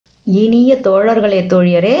இனிய தோழர்களே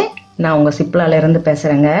தோழியரே, நான் உங்கள் சிப்லால இருந்து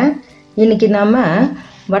பேசுகிறேங்க. இன்னைக்கு நாம்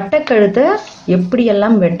வட்டக்கழுத்தை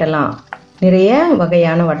எப்படியெல்லாம் வெட்டலாம், நிறைய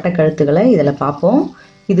வகையான வட்டக்கழுத்துக்களை இதில் பார்ப்போம்.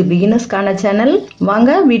 இது பிகினர்ஸ்க்கான சேனல்.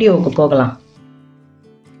 வாங்க வீடியோவுக்கு போகலாம்.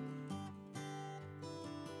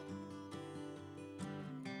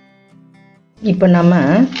 இப்போ நம்ம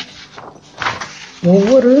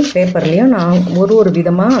ஒவ்வொரு பேப்பர்லேயும் நான் ஒரு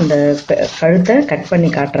விதமாக அந்த கழுத்தை கட்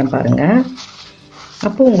பண்ணி காட்டுறேன் பாருங்கள்.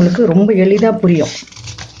 அப்போ உங்களுக்கு ரொம்ப எளிதாக புரியும்.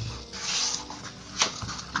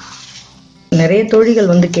 நிறைய தோழிகள்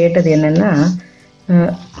கேட்டது என்னென்னா,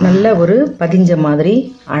 நல்ல ஒரு பதிஞ்ச மாதிரி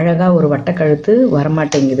அழகாக ஒரு வட்டக்கழுத்து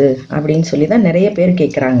வரமாட்டேங்குது அப்படின்னு சொல்லி தான் நிறைய பேர்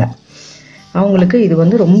கேட்குறாங்க. அவங்களுக்கு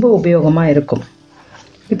இது ரொம்ப உபயோகமாக இருக்கும்.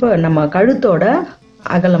 இப்போ நம்ம கழுத்தோட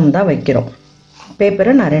அகலம் தான் வைக்கிறோம்.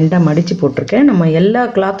 பேப்பரை நான் ரெண்டாக மடித்து போட்டிருக்கேன். நம்ம எல்லா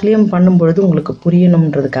கிளாத்லேயும் பண்ணும்பொழுது உங்களுக்கு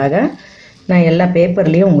புரியணுன்றதுக்காக நான் எல்லா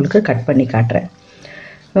பேப்பர்லேயும் உங்களுக்கு கட் பண்ணி காட்டுறேன்.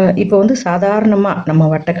 இப்போ சாதாரணமாக நம்ம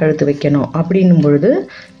வட்டக்கழுத்து வைக்கணும் அப்படின்னும் பொழுது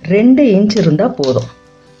 2 இன்ச் இருந்தால் போதும்.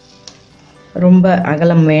 ரொம்ப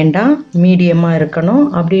அகலம் வேண்டாம், மீடியமாக இருக்கணும்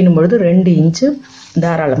அப்படின்னும் பொழுது 2 இன்ச்சு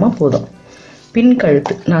தாராளமாக போதும். பின்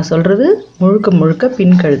கழுத்து நான் சொல்கிறது முழுக்க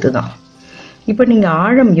பின் கழுத்து தான். இப்போ நீங்கள்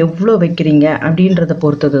ஆழம் எவ்வளோ வைக்கிறீங்க அப்படின்றத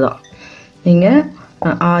பொறுத்தது தான். நீங்கள்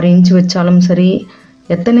 6 இன்ச்சு வச்சாலும் சரி,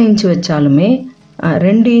 எத்தனை இன்ச்சு வச்சாலுமே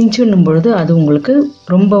 2 இன்ச்சுன்னும் பொழுது அது உங்களுக்கு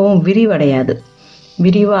ரொம்பவும் விரிவடையாது,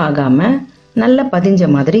 விரிவாக ஆகாமல் நல்ல பதிஞ்ச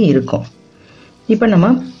மாதிரி இருக்கும். இப்போ நம்ம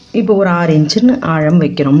ஒரு 6 இன்ச்சுன்னு ஆழம்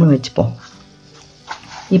வைக்கிறோம்னு வச்சுப்போம்.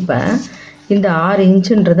 இப்போ இந்த 6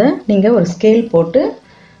 இன்ச்சுன்றதை நீங்கள் ஒரு ஸ்கேல் போட்டு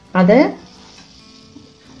அதை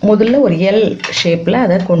முதல்ல ஒரு எல் ஷேப்பில்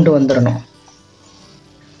அதை கொண்டு வந்துடணும்.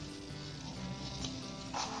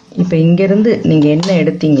 இப்போ இங்கேருந்து நீங்கள் என்ன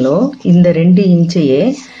எடுத்தீங்களோ இந்த 2 இன்ச்சையே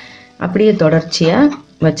அப்படியே தொடர்ச்சியாக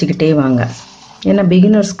வச்சுக்கிட்டே வாங்க. ஏன்னா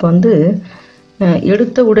பிகினர்ஸ்க்கு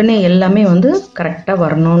எடுத்த உடனே எல்லாமே கரெக்டாக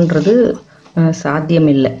வரணுன்றது சாத்தியம்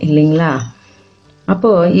இல்லை இல்லைங்களா?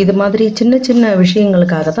 அப்போது இது மாதிரி சின்ன சின்ன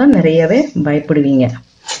விஷயங்களுக்காக தான் நிறையவே பயப்படுவீங்க.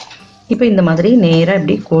 இப்போ இந்த மாதிரி நேராக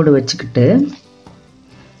இப்படி கோடு வச்சுக்கிட்டு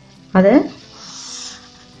அதை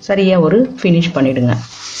சரியாக ஒரு ஃபினிஷ் பண்ணிவிடுங்க.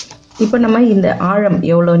 இப்போ நம்ம இந்த ஆழம்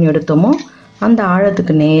எவ்வளோன்னு எடுத்தோமோ அந்த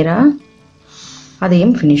ஆழத்துக்கு நேராக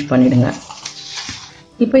அதையும் ஃபினிஷ் பண்ணிவிடுங்க.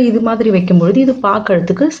 இப்போ இது மாதிரி வைக்கும்பொழுது இது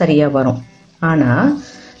பாக்கழுத்துக்கு சரியாக வரும். ஆனால்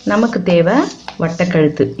நமக்கு தேவை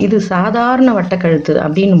வட்டக்கழுத்து. இது சாதாரண வட்டக்கழுத்து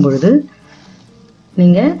அப்படின்னும் பொழுது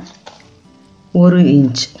நீங்கள் 1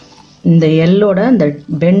 இன்ச் இந்த எல்லோட அந்த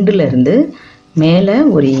பெண்டிலிருந்து மேலே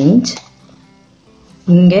 1 இன்ச்,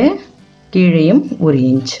 இங்கே கீழேயும் 1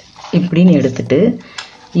 இன்ச் இப்படின்னு எடுத்துட்டு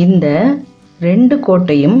இந்த 2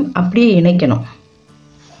 கோட்டையும் அப்படியே இணைக்கணும்.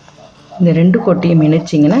 இந்த 2 கோட்டையும்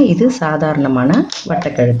இணைச்சிங்கன்னா இது சாதாரணமான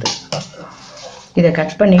வட்டக்கழுத்து. இதை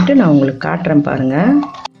கட் பண்ணிவிட்டு நான் உங்களுக்கு காட்டுறேன் பாருங்கள்.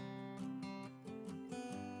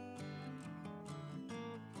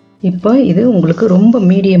 இப்போ இது உங்களுக்கு ரொம்ப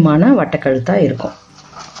மீடியமான வட்டக்கழுத்தாக இருக்கும்.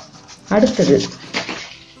 அடுத்தது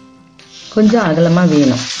கொஞ்சம் அகலமாக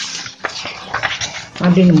வேணும்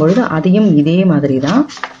அப்படின்னும் பொழுது அதையும் இதே மாதிரி தான்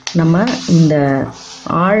நம்ம இந்த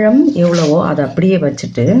ஆழம் எவ்வளவோ அதை அப்படியே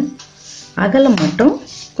வச்சுட்டு அகலம் மட்டும்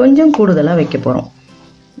கொஞ்சம் கூடுதலாக வைக்க போகிறோம்.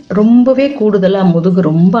 ரொம்பவே கூடுதலாக முதுகு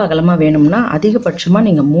ரொம்ப அகலமாக வேணும்னா அதிகபட்சமாக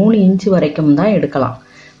நீங்கள் 3 இன்ச்சு வரைக்கும் தான் எடுக்கலாம்.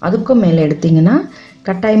 அதுக்கும் மேலே எடுத்தீங்கன்னா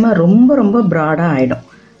கட்டாயமாக ரொம்ப ப்ராடாக ஆகிடும்.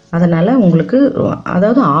 அதனால் உங்களுக்கு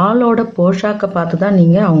அதாவது ஆளோட போஷாக்கை பார்த்து தான்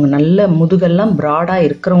நீங்கள், அவங்க நல்ல முதுகெல்லாம் ப்ராடாக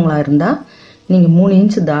இருக்கிறவங்களா இருந்தால் நீங்கள் 3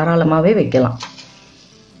 இன்ச்சு தாராளமாகவே வைக்கலாம்.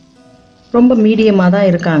 ரொம்ப மீடியமாக தான்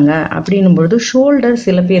இருக்காங்க அப்படின்னும் பொழுது ஷோல்டர்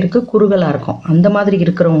சில பேருக்கு குறுகலாக இருக்கும். அந்த மாதிரி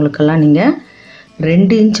இருக்கிறவங்களுக்கெல்லாம் நீங்கள்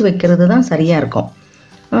 2 இன்ச்சு வைக்கிறது தான் சரியாக இருக்கும்.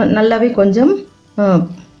 நல்லாவே கொஞ்சம்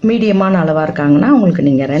மீடியமான அளவாக இருக்காங்கன்னா உங்களுக்கு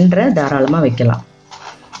நீங்கள் 2.5 தாராளமாக வைக்கலாம்.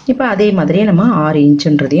 இப்போ அதே மாதிரியே நம்ம 6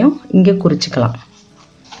 இன்ச்சுன்றதையும் இங்கே குறிச்சிக்கலாம்.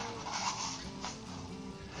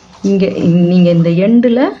 இங்கே நீங்கள் இந்த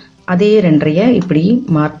எண்டில் அதே 2.5 இப்படி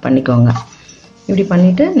மார்க் பண்ணிக்கோங்க. இப்படி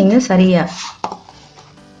பண்ணிவிட்டு நீங்கள் சரியாக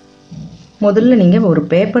முதல்ல நீங்கள் ஒரு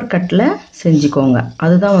பேப்பர் கட்டில் செஞ்சுக்கோங்க.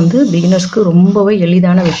 அதுதான் பிகினர்ஸ்க்கு ரொம்பவே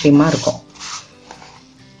எளிதான விஷயமா இருக்கும்.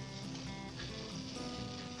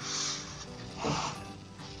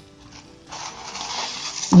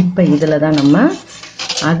 இப்போ இதில் தான் நம்ம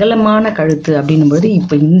அகலமான கழுத்து அப்படின்னும்போது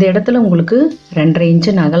இப்போ இந்த இடத்துல உங்களுக்கு 2.5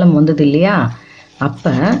 இன்ச்சுன்னு அகலம் வந்தது இல்லையா?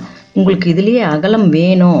 அப்போ உங்களுக்கு இதுலேயே அகலம்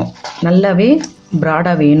வேணும், நல்லாவே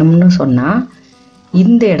ப்ராடாக வேணும்னு சொன்னால்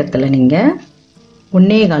இந்த இடத்துல நீங்கள்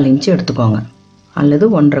 1.25 இன்ச்சு எடுத்துக்கோங்க, அல்லது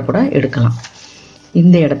 1.5 கூட எடுக்கலாம்.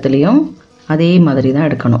 இந்த இடத்துலையும் அதே மாதிரி தான்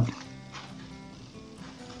எடுக்கணும்.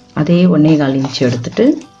 அதே 1.25 இன்ச்சு எடுத்துட்டு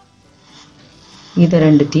இதை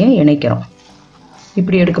 2த்தையும் இணைக்கிறோம்.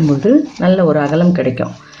 இப்படி எடுக்கும்போது நல்ல ஒரு அகலம்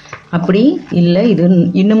கிடைக்கும். அப்படி இல்லை இது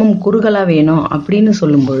இன்னமும் குறுகலாக வேணும் அப்படின்னு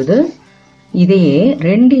சொல்லும் பொழுது இதையே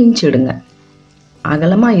 2 இன்ச் எடுங்க.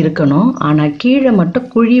 அகலமாக இருக்கணும், ஆனால் கீழே மட்டும்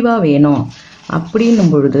குழிவாக வேணும்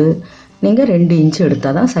அப்படின்னும் பொழுது நீங்கள் 2 இன்ச்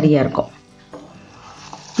எடுத்தால் தான் சரியாக இருக்கும்.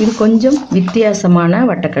 இது கொஞ்சம் வித்தியாசமான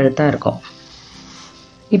வட்டக்கழுத்தாக இருக்கும்.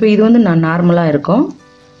 இப்போ இது வந்து நான் நார்மலாக இருக்கும்.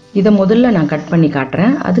 இதை முதல்ல நான் கட் பண்ணி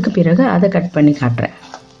காட்டுறேன், அதுக்கு பிறகு அதை கட் பண்ணி காட்டுறேன்.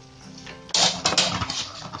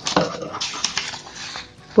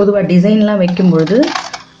 பொதுவாக டிசைன்லாம் வைக்கும்பொழுது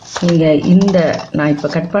நீங்கள் இந்த நான் இப்போ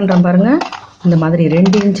கட் பண்ணுறேன் பாருங்கள், இந்த மாதிரி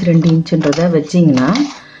 2 இன்ச் 2 இன்ச்சுன்றதை வச்சிங்கன்னா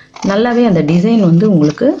நல்லாவே அந்த டிசைன் வந்து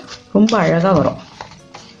உங்களுக்கு ரொம்ப அழகாக வரும்.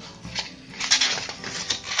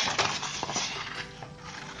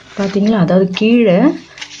 பார்த்தீங்களா? அதாவது கீழே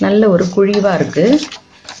நல்ல ஒரு குழிவாக இருக்குது,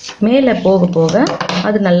 மேலே போக போக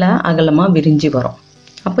அது நல்லா அகலமாக விரிஞ்சு வரும்.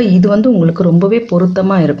 அப்போ இது வந்து உங்களுக்கு ரொம்பவே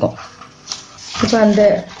பொருத்தமாக இருக்கும். இப்போ அந்த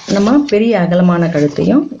நம்ம பெரிய அகலமான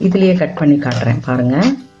கழுத்தையும் இதுலேயே கட் பண்ணி காட்டுறேன் பாருங்கள்.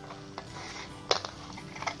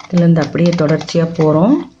 இதுலேருந்து அப்படியே தொடர்ச்சியாக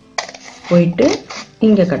போகிறோம், போயிட்டு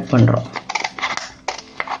இங்கே கட் பண்ணுறோம்.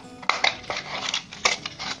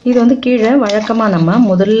 இது வந்து கீழே வழக்கமாக நம்ம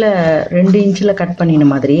முதல்ல 2 இன்ச்சில் கட் பண்ணின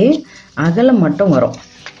மாதிரியே அகலம் மட்டும் வரும்,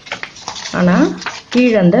 ஆனால்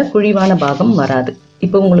கீழே அந்த குழிவான பாகம் வராது.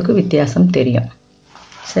 இப்போ உங்களுக்கு வித்தியாசம் தெரியும்.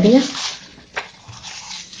 சரியா?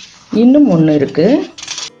 இன்னும் ஒன்று இருக்குது,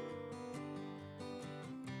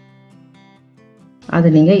 அது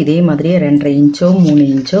நீங்கள் இதே மாதிரியே 2.5 இன்ச்சோ 3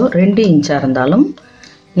 இன்ச்சோ 2 இன்ச்சாக இருந்தாலும்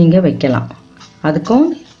நீங்கள் வைக்கலாம். அதுக்கும்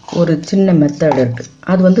ஒரு சின்ன மெத்தட் இருக்குது.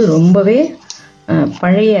 அது வந்து ரொம்பவே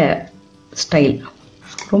பழைய ஸ்டைல்,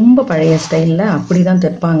 ரொம்ப பழைய ஸ்டைலில் அப்படி தான்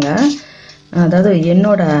தைப்பாங்க. அதாவது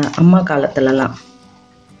என்னோட அம்மா காலத்துலலாம்.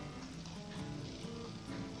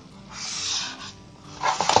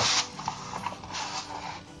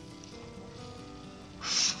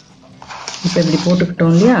 இப்போ இப்படி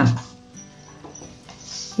போட்டுக்கிட்டோம் இல்லையா,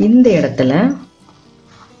 இந்த இடத்துல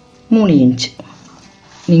 3 இன்ச்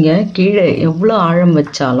நீங்கள் கீழே எவ்வளோ ஆழம்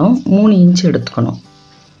வச்சாலும் 3 இன்ச் எடுத்துக்கணும்.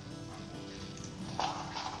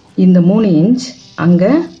 இந்த 3 இன்ச்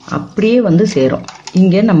அங்கே அப்படியே வந்து சேரும்.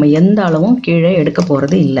 இங்கே நம்ம எந்த அளவும் கீழே எடுக்க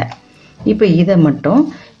போகிறது இல்லை. இப்போ இதை மட்டும்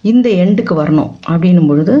இந்த எண்டுக்கு வரணும் அப்படின்னும்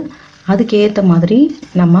பொழுது அதுக்கு ஏற்ற மாதிரி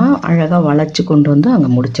நம்ம அழகாக வளைச்சி கொண்டு வந்து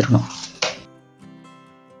அங்கே முடிச்சிடணும்.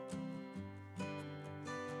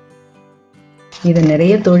 இதை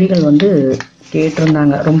நிறைய தோழிகள் வந்து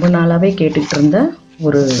கேட்டிருந்தாங்க, ரொம்ப நாளாகவே கேட்டுக்கிட்டு இருந்த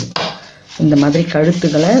ஒரு இந்த மாதிரி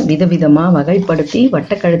கழுத்துக்களை விதவிதமாக வகைப்படுத்தி,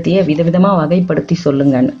 வட்டக்கழுத்தியை விதவிதமாக வகைப்படுத்தி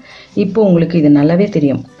சொல்லுங்கன்னு. இப்போ உங்களுக்கு இது நல்லாவே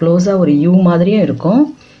தெரியும். க்ளோஸாக ஒரு யூ மாதிரியும் இருக்கும்,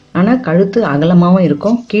 ஆனால் கழுத்து அகலமாகவும்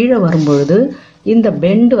இருக்கும். கீழே வரும்பொழுது இந்த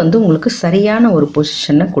பெண்டு வந்து உங்களுக்கு சரியான ஒரு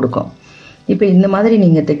பொசிஷனை கொடுக்கும். இப்போ இந்த மாதிரி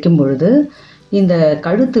நீங்கள் தைக்கும் பொழுது இந்த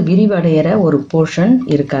கழுத்து விரிவடைகிற ஒரு போர்ஷன்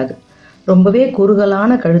இருக்காது. ரொம்பவே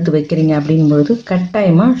குறுகலான கழுத்து வைக்கிறீங்க அப்படிங்கும்பொழுது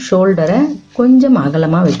கட்டாயமாக ஷோல்டரை கொஞ்சம்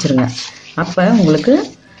அகலமாக வச்சுருங்க. அப்போ உங்களுக்கு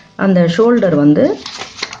அந்த ஷோல்டர் வந்து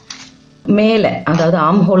மேலே, அதாவது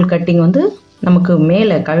ஆம் ஹோல் கட்டிங் வந்து நமக்கு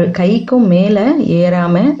மேலே கைக்கும் மேலே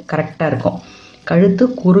ஏறாமல் கரெக்டாக இருக்கும். கழுத்து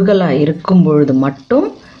குறுகலாக இருக்கும் பொழுது மட்டும்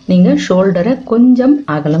நீங்கள் ஷோல்டரை கொஞ்சம்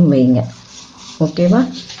அகலம் வைங்க. ஓகேவா?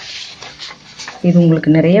 இது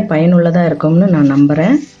உங்களுக்கு நிறைய பயனுள்ளதாக இருக்கும்னு நான்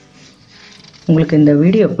நம்புகிறேன். உங்களுக்கு இந்த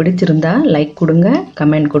வீடியோ பிடிச்சிருந்தா லைக் கொடுங்க,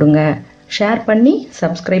 கமெண்ட் கொடுங்க, ஷேர் பண்ணி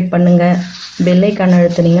சப்ஸ்கிரைப் பண்ணுங்கள். பெல் ஐக்கான்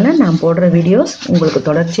அழுத்துனீங்கன்னா நான் போடுற வீடியோஸ் உங்களுக்கு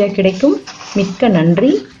தொடர்ச்சியாக கிடைக்கும். மிக்க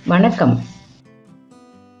நன்றி. வணக்கம்.